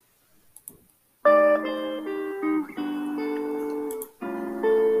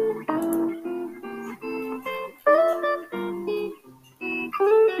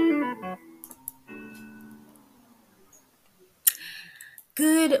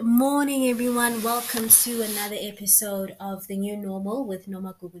morning, everyone. Welcome to another episode of The New Normal with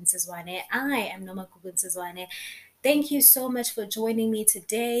Noma Gugun Sazwane. I am Noma Gugun Sazwane. Thank you so much for joining me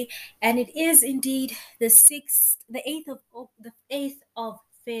today. And it is indeed the 8th of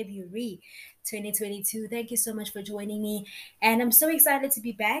February 2022. Thank you so much for joining me. And I'm so excited to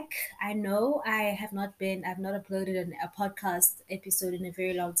be back. I know I've not uploaded a podcast episode in a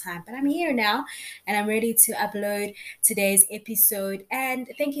very long time, but I'm here now and I'm ready to upload today's episode. And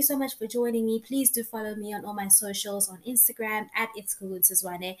thank you so much for joining me. Please do follow me on all my socials on Instagram at It's Gugun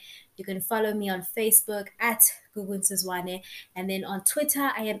Sazwane. You can follow me on Facebook at Gugun Sazwane. And then on Twitter,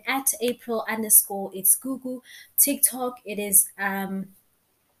 I am at April underscore it's Gugu. TikTok, it is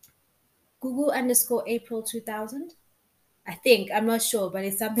Gugu underscore April 2000. I think, I'm not sure, but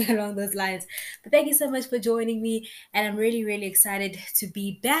it's something along those lines. But thank you so much for joining me, and I'm really, really excited to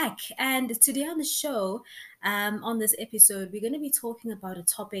be back. And today on the show, on this episode, we're going to be talking about a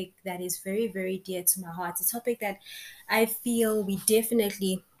topic that is very, very dear to my heart. It's a topic that I feel we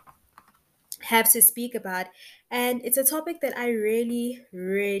definitely have to speak about, and it's a topic that I really,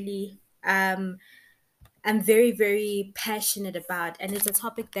 really I'm very, very passionate about, and it's a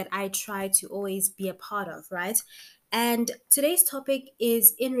topic that I try to always be a part of, right? And today's topic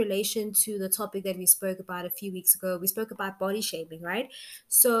is in relation to the topic that we spoke about a few weeks ago. We spoke about body shaming, right?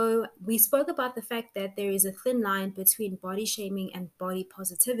 So we spoke about the fact that there is a thin line between body shaming and body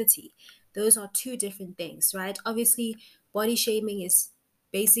positivity. Those are two different things, right? Obviously, body shaming is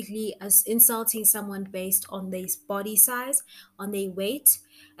basically us insulting someone based on their body size, on their weight.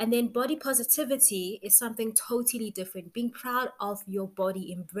 And then body positivity is something totally different. Being proud of your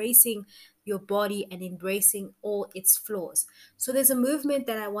body, embracing your body and embracing all its flaws. So there's a movement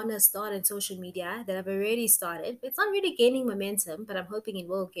that I want to start in social media that I've already started. It's not really gaining momentum, but I'm hoping it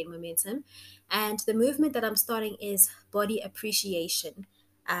will gain momentum. And the movement that I'm starting is body appreciation.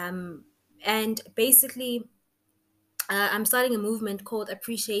 And basically, I'm starting a movement called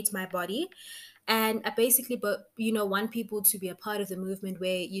Appreciate My Body. And I basically, want people to be a part of the movement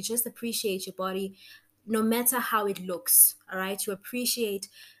where you just appreciate your body no matter how it looks. All right. You appreciate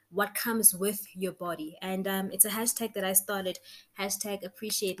what comes with your body. And it's a hashtag that I started, hashtag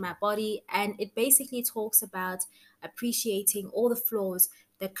appreciate my body. And it basically talks about appreciating all the flaws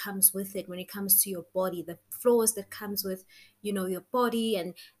that comes with it when it comes to your body, the flaws that comes with, your body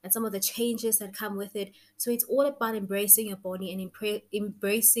and some of the changes that come with it. So it's all about embracing your body and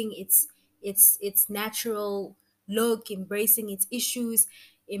embracing its natural look, embracing its issues,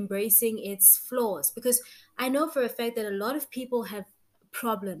 embracing its flaws. Because I know for a fact that a lot of people have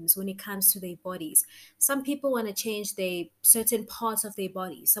problems when it comes to their bodies. Some people want to change their certain parts of their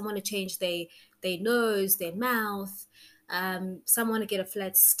body. Some want to change their nose, their mouth. Some want to get a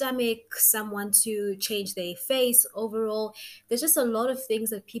flat stomach. Some want to change their face overall. There's just a lot of things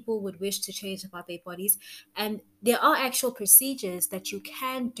that people would wish to change about their bodies. And there are actual procedures that you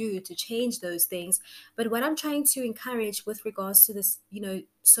can do to change those things. But what I'm trying to encourage with regards to this,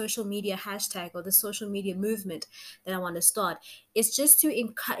 social media hashtag or the social media movement that I want to start is just to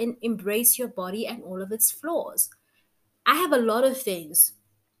embrace your body and all of its flaws. I have a lot of things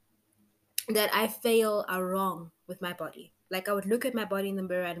that I feel are wrong with my body. Like I would look at my body in the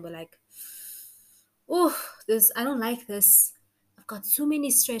mirror and be like, oh, this I don't like this. I've got too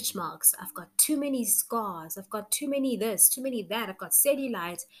many stretch marks. I've got too many scars. I've got too many this, too many that. I've got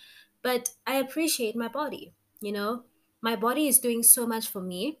cellulite. But I appreciate my body, you know? My body is doing so much for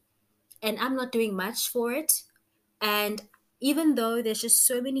me and I'm not doing much for it. And even though there's just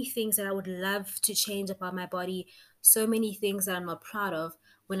so many things that I would love to change about my body, so many things that I'm not proud of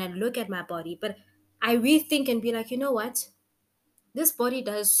when I look at my body, but I rethink and be like, you know what? This body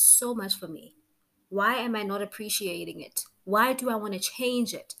does so much for me. Why am I not appreciating it? Why do I want to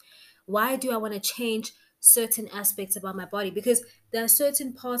change it? Why do I want to change certain aspects about my body? Because there are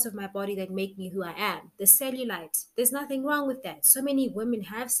certain parts of my body that make me who I am. The cellulite, there's nothing wrong with that. So many women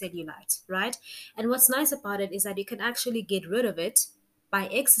have cellulite, right? And what's nice about it is that you can actually get rid of it by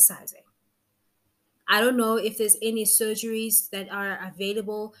exercising. I don't know if there's any surgeries that are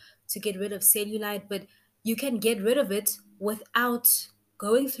available to get rid of cellulite, but you can get rid of it without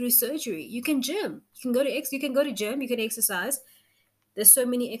going through surgery. You can gym. You can go to gym, you can exercise. There's so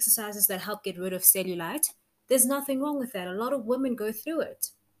many exercises that help get rid of cellulite. There's nothing wrong with that. A lot of women go through it.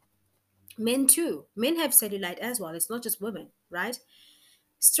 Men too. Men have cellulite as well. It's not just women, right?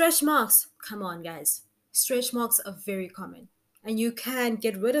 Stretch marks. Come on, guys. Stretch marks are very common and you can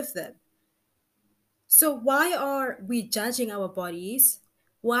get rid of them. So why are we judging our bodies?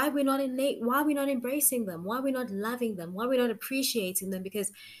 Why are we not embracing them? Why are we not loving them? Why are we not appreciating them?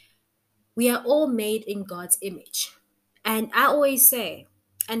 Because we are all made in God's image. And I always say,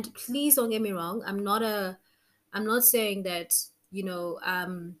 And please don't get me wrong, I'm not saying that,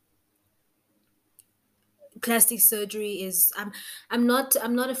 plastic surgery is I'm not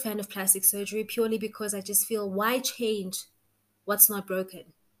a fan of plastic surgery, purely because I just feel, why change what's not broken?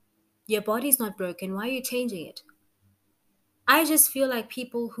 Your body's not broken, why are you changing it? I just feel like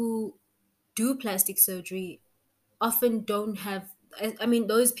people who do plastic surgery often don't have, I mean,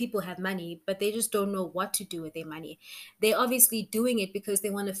 those people have money, but they just don't know what to do with their money. They're obviously doing it because they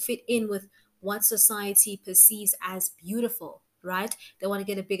want to fit in with what society perceives as beautiful, right? They want to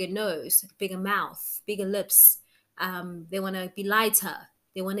get a bigger nose, bigger mouth, bigger lips. They want to be lighter,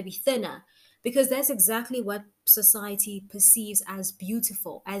 they want to be thinner, because that's exactly what society perceives as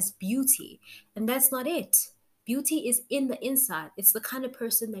beautiful, as beauty. And that's not it. Beauty is in the inside. It's the kind of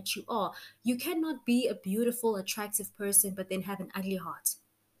person that you are. You cannot be a beautiful, attractive person but then have an ugly heart.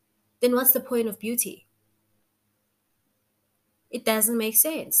 Then what's the point of beauty? It doesn't make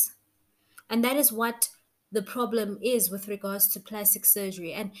sense. And that is what the problem is with regards to plastic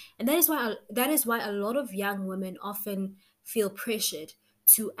surgery. And that is why a lot of young women often feel pressured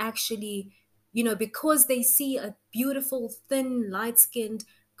to actually, because they see a beautiful, thin, light-skinned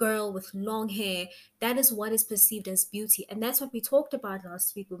girl with long hair, that is what is perceived as beauty. And that's what we talked about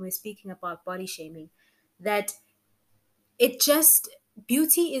last week when we were speaking about body shaming, that it just,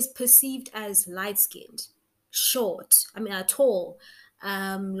 beauty is perceived as light skinned, short, tall,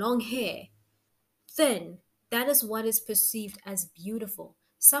 long hair, thin. That is what is perceived as beautiful.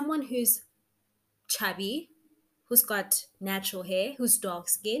 Someone who's chubby, who's got natural hair, who's dark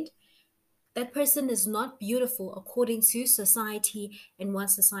skinned, that person is not beautiful according to society and what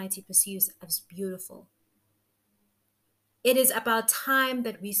society perceives as beautiful. It is about time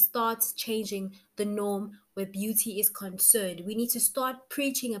that we start changing the norm where beauty is concerned. We need to start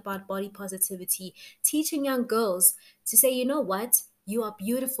preaching about body positivity, teaching young girls to say, you know what? You are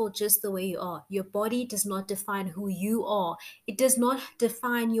beautiful just the way you are. Your body does not define who you are. It does not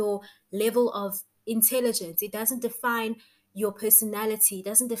define your level of intelligence. It doesn't define your personality. It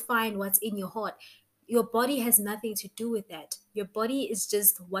doesn't define what's in your heart. Your body has nothing to do with that. Your body is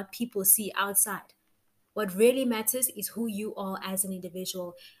just what people see outside. What really matters is who you are as an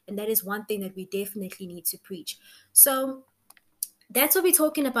individual. And that is one thing that we definitely need to preach. So, that's what we're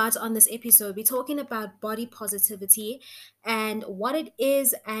talking about on this episode. We're talking about body positivity and what it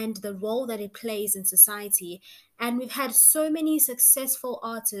is and the role that it plays in society. And we've had so many successful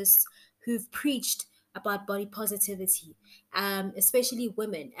artists who've preached about body positivity, especially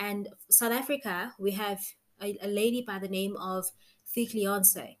women. And South Africa, we have a lady by the name of Thik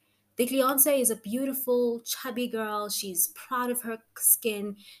Leonse. Thik Leonse is a beautiful, chubby girl. She's proud of her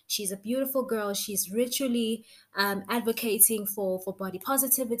skin. She's a beautiful girl. She's ritually advocating for body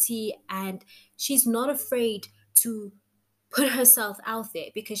positivity, and she's not afraid to put herself out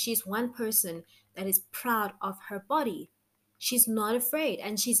there because she's one person that is proud of her body. She's not afraid,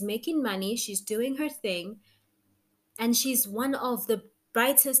 and she's making money. She's doing her thing, and she's one of the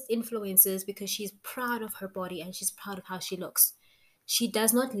brightest influencers because she's proud of her body and she's proud of how she looks. She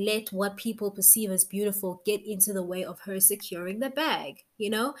does not let what people perceive as beautiful get into the way of her securing the bag.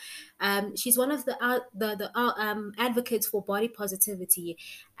 She's one of the advocates for body positivity.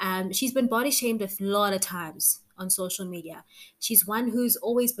 She's been body shamed a lot of times on social media. She's one who's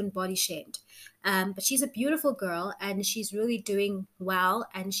always been body shamed, but she's a beautiful girl and she's really doing well,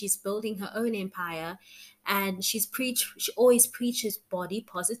 and she's building her own empire, and she always preaches body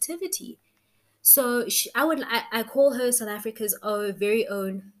positivity. So I call her South Africa's very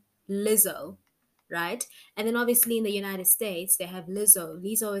own Lizzo, right? And then obviously in the United States they have Lizzo.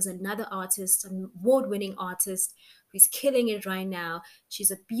 Lizzo is another artist, an award-winning artist who's killing it right now.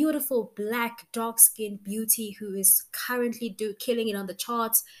 She's a beautiful black dark-skinned beauty who is currently killing it on the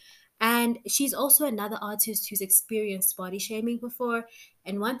charts. And she's also another artist who's experienced body shaming before.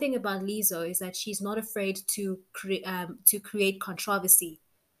 And one thing about Lizzo is that she's not afraid to create controversy.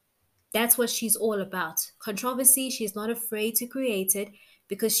 That's what she's all about. Controversy, she's not afraid to create it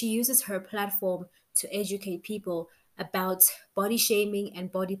because she uses her platform to educate people about body shaming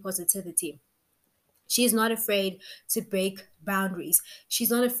and body positivity. She's not afraid to break boundaries. She's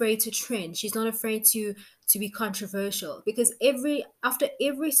not afraid to trend. She's not afraid to be controversial, because after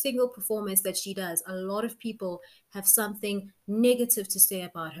every single performance that she does, a lot of people have something negative to say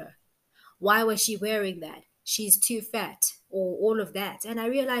about her. Why was she wearing that? She's too fat, or all of that. And I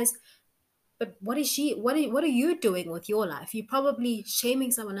realized, but what are you doing with your life? You're probably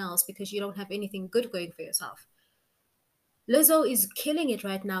shaming someone else because you don't have anything good going for yourself. Lizzo is killing it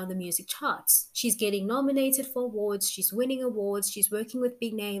right now in the music charts. She's getting nominated for awards, she's winning awards, she's working with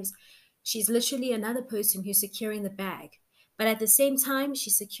big names. She's literally another person who's securing the bag. But at the same time,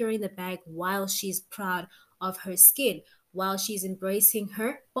 she's securing the bag while she's proud of her skin, while she's embracing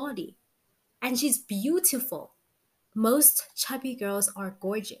her body. And she's beautiful. Most chubby girls are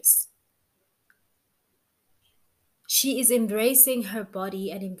gorgeous. She is embracing her body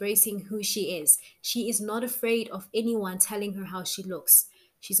and embracing who she is. She is not afraid of anyone telling her how she looks.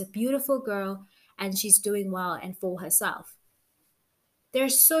 She's a beautiful girl and she's doing well and for herself. There are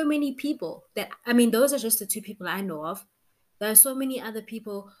so many people that, I mean, those are just the two people I know of. There are so many other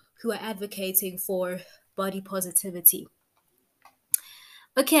people who are advocating for body positivity.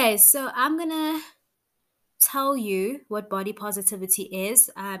 Okay, so I'm gonna tell you what body positivity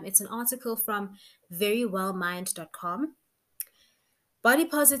is. It's an article from verywellmind.com. Body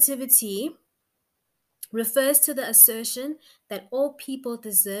positivity refers to the assertion that all people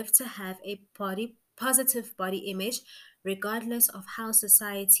deserve to have a positive body image regardless of how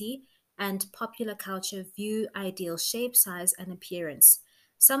society and popular culture view ideal shape, size, and appearance.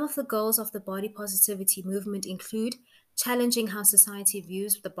 Some of the goals of the body positivity movement include challenging how society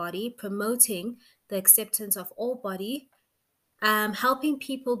views the body, promoting the acceptance of all body, helping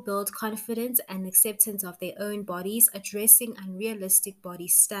people build confidence and acceptance of their own bodies, addressing unrealistic body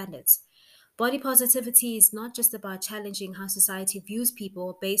standards. Body positivity is not just about challenging how society views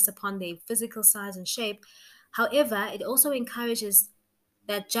people based upon their physical size and shape. However, it also encourages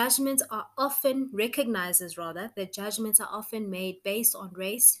that judgments are often recognizes rather that judgments are often made based on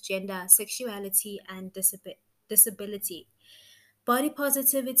race, gender, sexuality, and disability. Body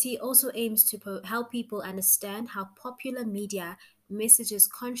positivity also aims to help people understand how popular media messages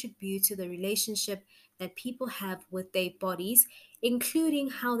contribute to the relationship that people have with their bodies, including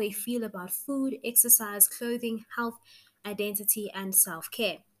how they feel about food, exercise, clothing, health, identity, and self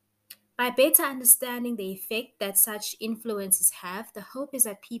care. By better understanding the effect that such influences have, the hope is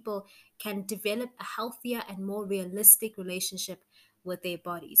that people can develop a healthier and more realistic relationship with their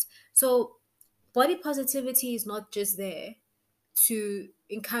bodies. So, body positivity is not just there to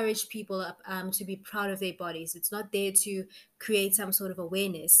encourage people to be proud of their bodies. It's not there to create some sort of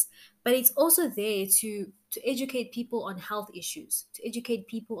awareness, but it's also there to educate people on health issues, to educate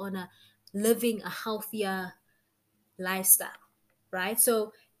people on living a healthier lifestyle, right?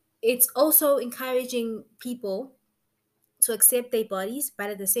 So it's also encouraging people to accept their bodies, but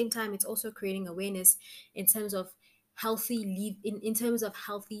at the same time, it's also creating awareness in terms of in terms of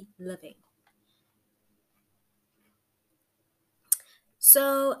healthy living.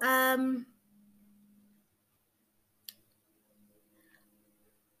 So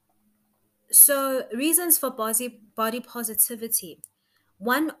reasons for body positivity.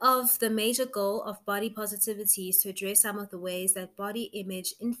 One of the major goal of body positivity is to address some of the ways that body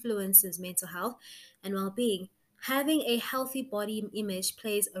image influences mental health and well-being. Having a healthy body image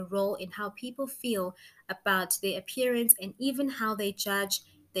plays a role in how people feel about their appearance and even how they judge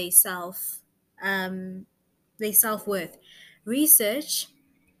their self um, their self-worth. Research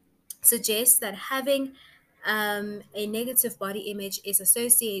suggests that having a negative body image is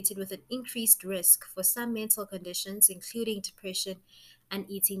associated with an increased risk for some mental conditions, including depression and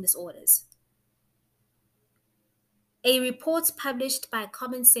eating disorders. A report published by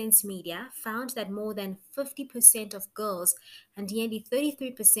Common Sense Media found that more than 50% of girls and nearly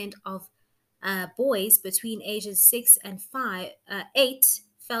 33% of boys between ages 6 and 8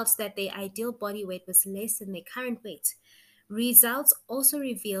 felt that their ideal body weight was less than their current weight. Results also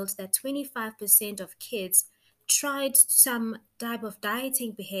revealed that 25% of kids tried some type of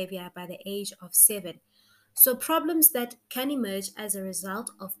dieting behavior by the age of 7. So, problems that can emerge as a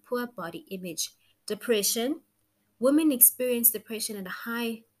result of poor body image: depression. Women experience depression at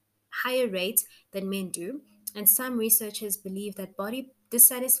a higher rate than men do, and some researchers believe that body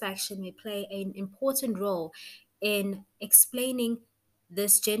dissatisfaction may play an important role in explaining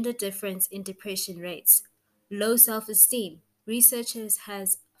this gender difference in depression rates. Low self-esteem. Research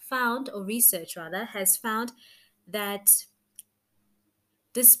rather has found that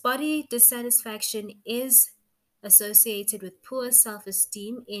this body dissatisfaction is associated with poor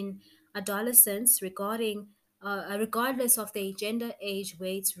self-esteem in adolescents regardless of their gender, age,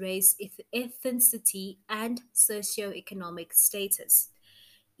 weight, race, ethnicity, and socioeconomic status.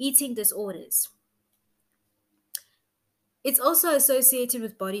 Eating disorders. It's also associated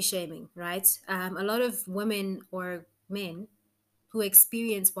with body shaming, right? A lot of women or men who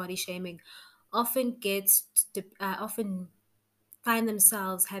experience body shaming often often find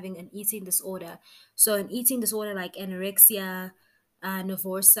themselves having an eating disorder. So, an eating disorder like anorexia,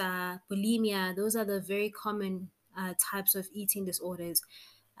 nervosa, bulimia, those are the very common types of eating disorders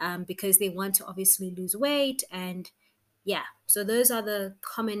because they want to obviously lose weight. And yeah, so those are the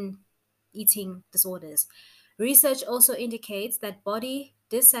common eating disorders. Research also indicates that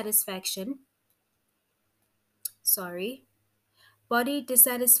sorry, body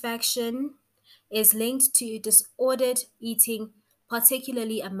dissatisfaction is linked to disordered eating,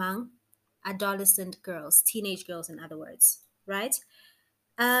 particularly among adolescent girls, teenage girls, in other words, right?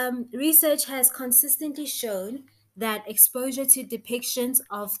 Research has consistently shown that exposure to depictions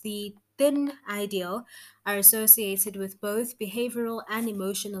of the thin ideal are associated with both behavioral and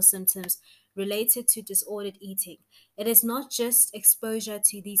emotional symptoms related to disordered eating. It is not just exposure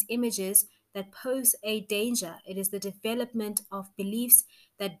to these images that pose a danger, it is the development of beliefs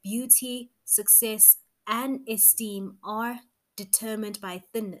that beauty, success, and esteem are determined by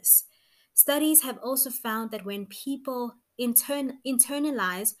thinness. Studies have also found that when people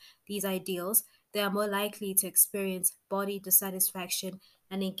internalize these ideals, they are more likely to experience body dissatisfaction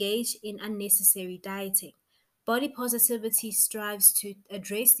and engage in unnecessary dieting. Body positivity strives to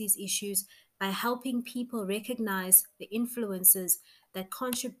address these issues by helping people recognize the influences that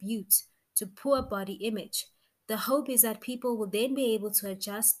contribute to poor body image. The hope is that people will then be able to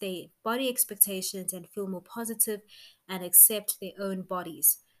adjust their body expectations and feel more positive and accept their own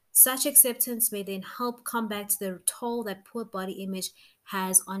bodies. Such acceptance may then help combat the toll that poor body image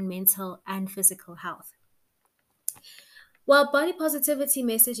has on mental and physical health. While body positivity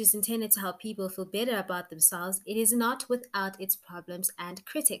message is intended to help people feel better about themselves, it is not without its problems and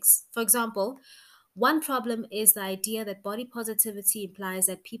critics. For example, one problem is the idea that body positivity implies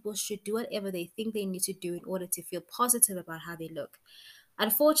that people should do whatever they think they need to do in order to feel positive about how they look.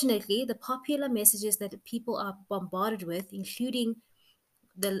 Unfortunately, the popular messages that people are bombarded with, including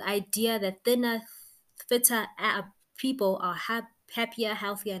the idea that thinner, fitter people are happier,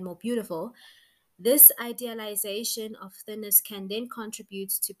 healthier, and more beautiful, this idealization of thinness can then contribute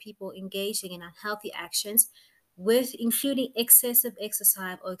to people engaging in unhealthy actions, with including excessive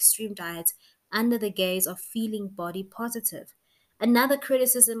exercise or extreme diets under the gaze of feeling body positive. Another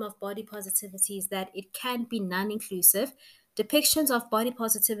criticism of body positivity is that it can be non inclusive. Depictions of body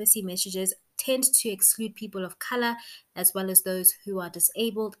positivity messages tend to exclude people of color as well as those who are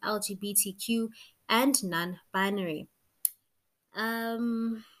disabled, LGBTQ, and non binary.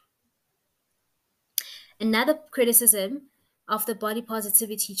 Um, Another criticism of the body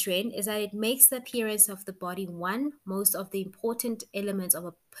positivity trend is that it makes the appearance of the body one most of the important elements of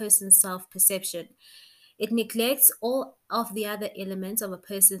a person's self perception. It neglects all of the other elements of a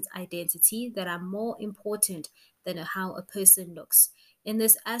person's identity that are more important than how a person looks. In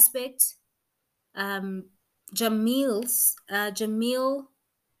this aspect, um,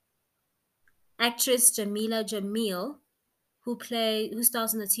 actress Jamila Jamil, who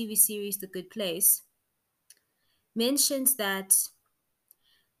stars in the TV series The Good Place, mentions that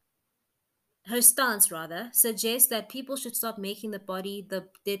her stance rather suggests that people should stop making the body the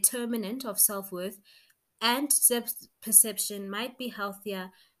determinant of self-worth, and self-perception might be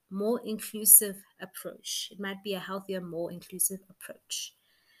healthier, more inclusive approach. It might be a healthier, more inclusive approach.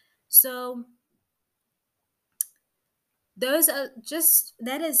 So those are just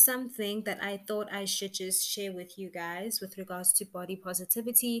that is something that I thought I should just share with you guys with regards to body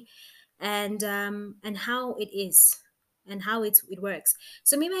positivity and how it is and how it works.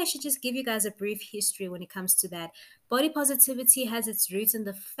 So maybe I should just give you guys a brief history when it comes to that. Body positivity has its roots in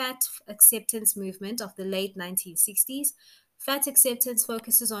the fat acceptance movement of the late 1960s. Fat acceptance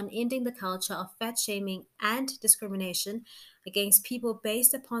focuses on ending the culture of fat shaming and discrimination against people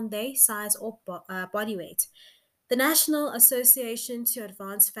based upon their size or body weight. The National Association to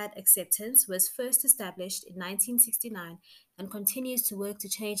Advance Fat Acceptance was first established in 1969 and continues to work to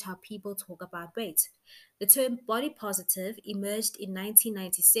change how people talk about weight. The term body positive emerged in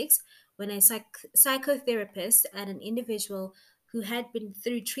 1996 when a psychotherapist and an individual who had been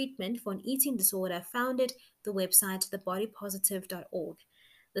through treatment for an eating disorder founded the website thebodypositive.org.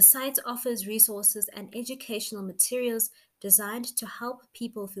 The site offers resources and educational materials designed to help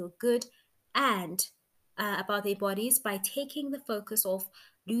people feel good and about their bodies by taking the focus off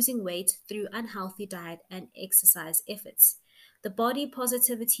losing weight through unhealthy diet and exercise efforts. The body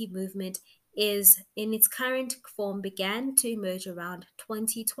positivity movement is in its current form began to emerge around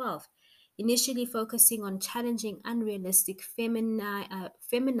 2012, initially focusing on challenging unrealistic feminine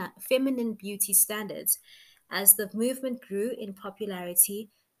beauty standards. As the movement grew in popularity,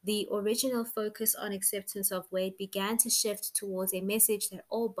 the original focus on acceptance of weight began to shift towards a message that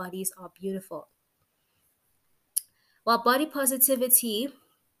all bodies are beautiful. While body positivity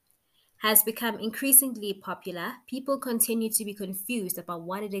has become increasingly popular, people continue to be confused about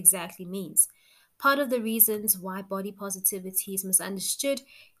what it exactly means. Part of the reasons why body positivity is misunderstood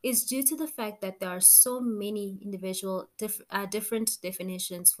is due to the fact that there are so many different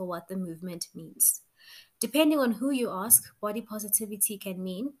definitions for what the movement means. Depending on who you ask, body positivity can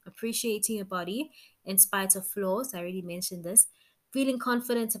mean appreciating your body in spite of flaws. I already mentioned this. Feeling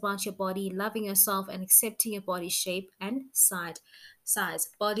confident about your body, loving yourself, and accepting your body shape and size.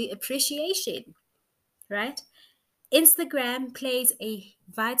 Body appreciation, right? Instagram plays a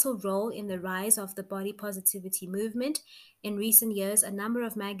vital role in the rise of the body positivity movement. In recent years, a number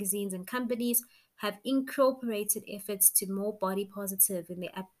of magazines and companies have incorporated efforts to more body positive in their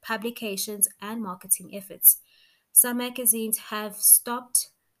publications and marketing efforts. Some magazines have stopped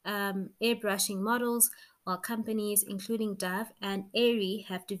airbrushing models, while companies, including Dove and Aerie,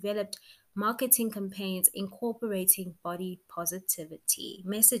 have developed marketing campaigns incorporating body positivity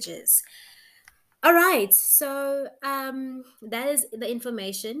messages. All right, so that is the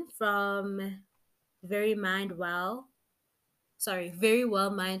information from Very Mind Well,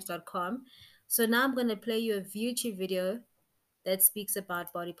 verywellmind.com. So now I'm going to play you a YouTube video that speaks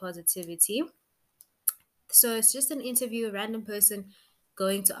about body positivity. So it's just an interview, a random person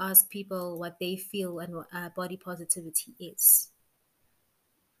going to ask people what they feel and what body positivity is.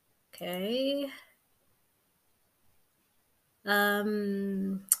 Okay. Let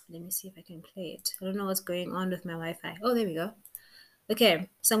me see if I can play it. I don't know what's going on with my Wi-Fi. Oh, there we go. Okay,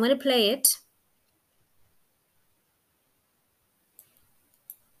 so I'm going to play it.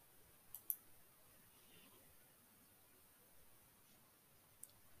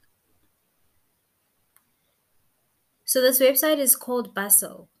 So this website is called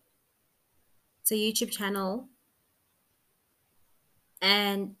Basso. It's a YouTube channel.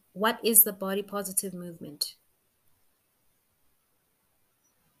 And what is the body positive movement?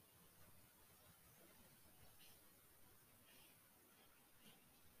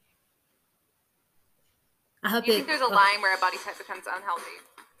 I hope Do you think there's a line where a body type becomes unhealthy?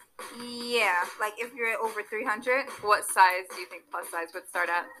 Yeah, like if you're over 300. What size do you think plus size would start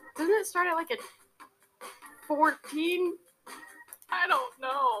at? Doesn't it start at like a 14? I don't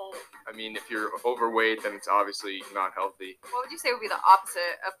know. I mean, if you're overweight, then it's obviously not healthy. What would you say would be the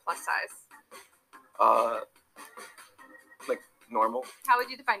opposite of plus size? Like normal. How would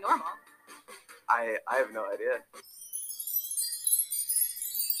you define normal? I have no idea.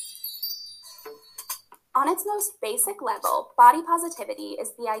 On its most basic level, body positivity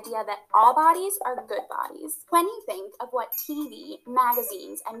is the idea that all bodies are good bodies. When you think of what TV,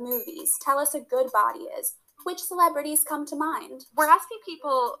 magazines, and movies tell us a good body is, which celebrities come to mind? We're asking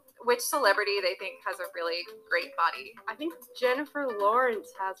people which celebrity they think has a really great body. I think Jennifer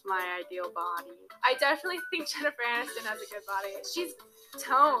Lawrence has my ideal body. I definitely think Jennifer Aniston has a good body. She's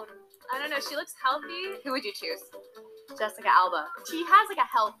toned. I don't know. She looks healthy. Who would you choose? Jessica Alba. She has like a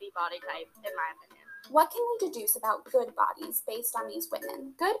healthy body type, in my opinion. What can we deduce about good bodies based on these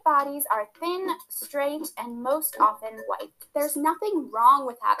women? Good bodies are thin, straight, and most often white. There's nothing wrong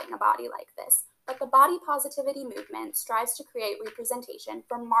with having a body like this, but the body positivity movement strives to create representation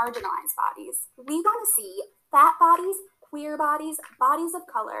for marginalized bodies. We want to see fat bodies, queer bodies, bodies of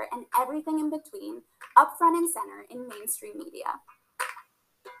color, and everything in between up front and center in mainstream media.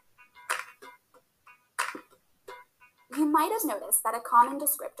 You might have noticed that a common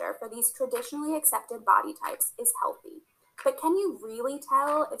descriptor for these traditionally accepted body types is healthy. But can you really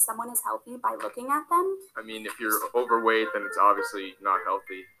tell if someone is healthy by looking at them? I mean, if you're overweight, then it's obviously not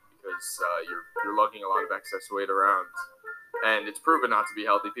healthy because you're lugging a lot of excess weight around. And it's proven not to be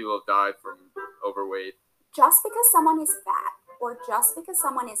healthy. People have died from overweight. Just because someone is fat or just because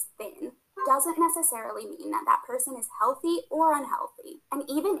someone is thin doesn't necessarily mean that that person is healthy or unhealthy. And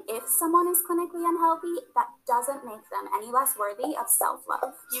even if someone is clinically unhealthy, that doesn't make them any less worthy of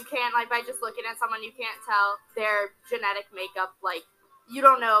self-love. You can't, like, by just looking at someone, you can't tell their genetic makeup. Like, you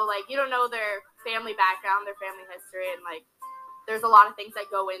don't know their family background, their family history, and, like, there's a lot of things that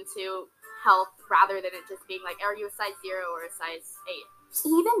go into health rather than it just being like, are you a size 0 or a size 8?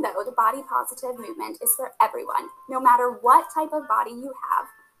 Even though the body positive movement is for everyone, no matter what type of body you have,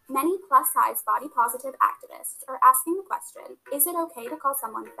 many plus-size body-positive activists are asking the question, is it okay to call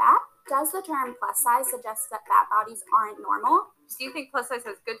someone fat? Does the term plus-size suggest that fat bodies aren't normal? Do you think plus size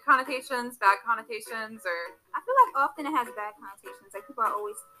has good connotations, bad connotations, or? I feel like often it has bad connotations. Like people are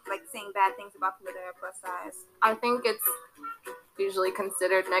always like saying bad things about people that are plus size. I think it's usually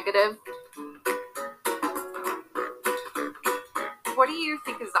considered negative. What do you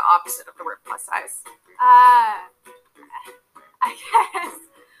think is the opposite of the word plus size? I guess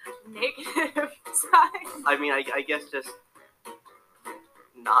negative size. I mean, I guess just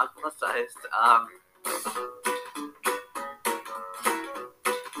not plus sized.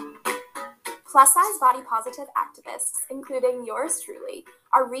 Plus-size body positive activists, including yours truly,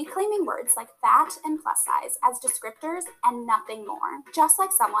 are reclaiming words like fat and plus size as descriptors and nothing more, just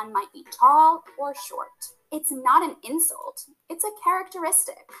like someone might be tall or short. It's not an insult, it's a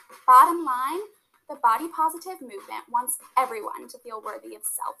characteristic. Bottom line, the body positive movement wants everyone to feel worthy of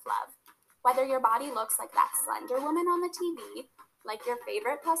self-love. Whether your body looks like that slender woman on the TV, like your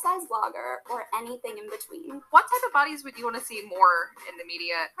favorite plus-size blogger, or anything in between. What type of bodies would you want to see more in the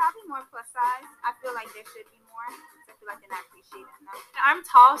media? Probably more plus size. I feel like there should be more. I feel like they're not appreciated enough. I'm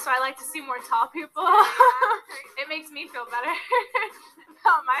tall, so I like to see more tall people. It makes me feel better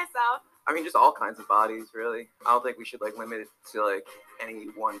about myself. I mean, just all kinds of bodies, really. I don't think we should limit it to any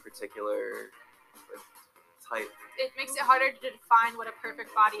one particular type. It makes it harder to define what a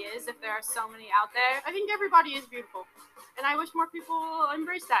perfect body is if there are so many out there. I think everybody is beautiful, and I wish more people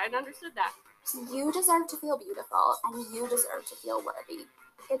embraced that and understood that. You deserve to feel beautiful, and you deserve to feel worthy.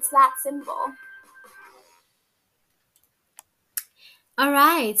 It's that simple. All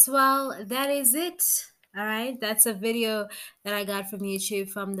right, well, that is it. All right, that's a video that I got from YouTube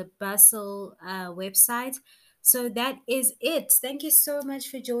from the Bustle website. So that is it. Thank you so much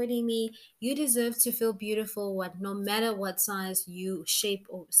for joining me. You deserve to feel beautiful, no matter what size or shape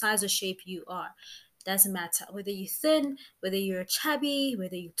you are. Doesn't matter whether you're thin, whether you're chubby,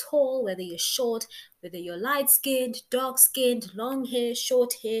 whether you're tall, whether you're short, whether you're light skinned, dark skinned, long hair,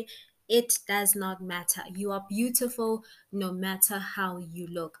 short hair. It does not matter. You are beautiful no matter how you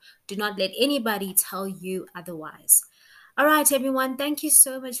look. Do not let anybody tell you otherwise. All right, everyone. Thank you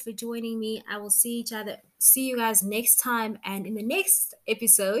so much for joining me. I will see you guys next time. And in the next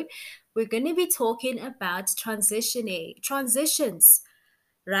episode, we're going to be talking about transitions,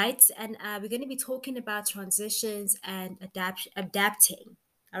 right? And we're going to be talking about transitions and adapting.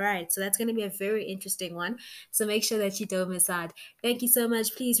 All right, so that's going to be a very interesting one. So make sure that you don't miss out. Thank you so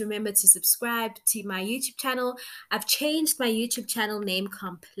much. Please remember to subscribe to my YouTube channel. I've changed my YouTube channel name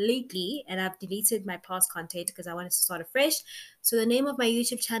completely, and I've deleted my past content because I wanted to start afresh. So the name of my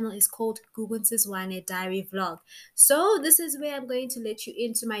YouTube channel is called Guguns's Wine Diary Vlog. So this is where I'm going to let you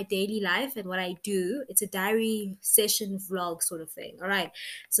into my daily life and what I do. It's a diary session vlog sort of thing. All right,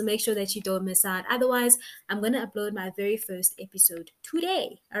 so make sure that you don't miss out. Otherwise, I'm going to upload my very first episode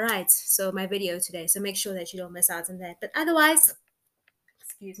today. All right, so my video today. So make sure that you don't miss out on that. But otherwise,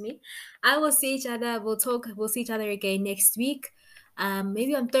 excuse me, I will see each other. We'll see each other again next week.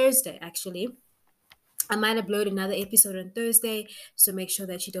 Maybe on Thursday, actually. I might upload another episode on Thursday, so make sure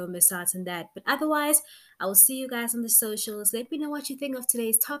that you don't miss out on that. But otherwise, I will see you guys on the socials. Let me know what you think of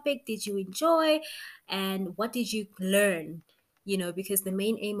today's topic. Did you enjoy? And what did you learn? Because the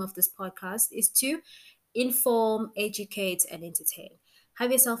main aim of this podcast is to inform, educate, and entertain.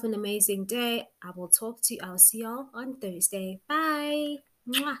 Have yourself an amazing day. I'll see y'all on Thursday. Bye.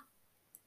 Mwah.